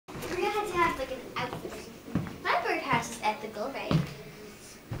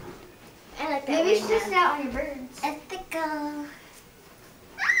You should test it out on your birds. Ethical.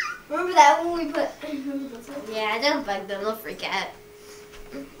 Remember that when we put... Yeah, don't bug them. They'll freak out.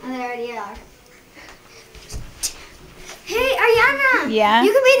 And they already are. Hey, Ariana. Yeah?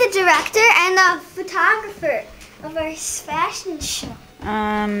 You can be the director and the photographer of our fashion show.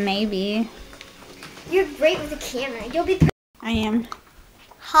 Maybe. You're great with the camera. You'll be... I am.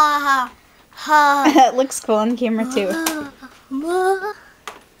 Ha ha ha. That looks cool on camera too.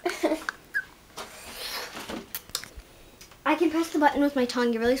 I can press the button with my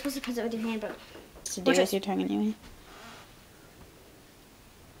tongue. You're really supposed to press it with your hand, but... To do with your tongue anyway.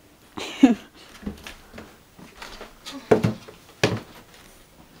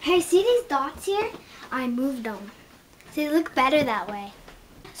 Hey, see these dots here? I moved them. So they look better that way.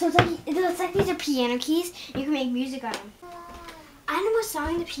 So it looks like these are piano keys. You can make music on them. I know a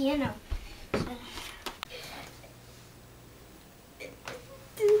song on the piano.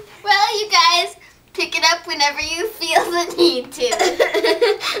 Well, you guys, pick it up whenever you feel the need to.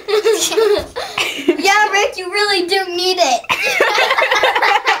 Yeah, Rick, you really do need it.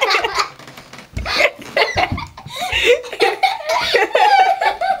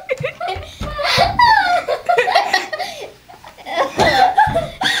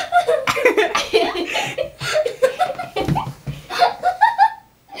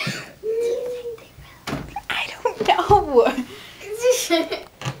 I don't know. It's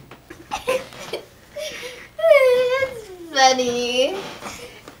funny.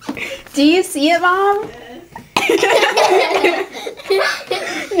 Do you see it, Mom?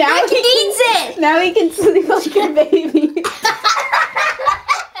 Now Rick needs it. Now he can sleep like a baby.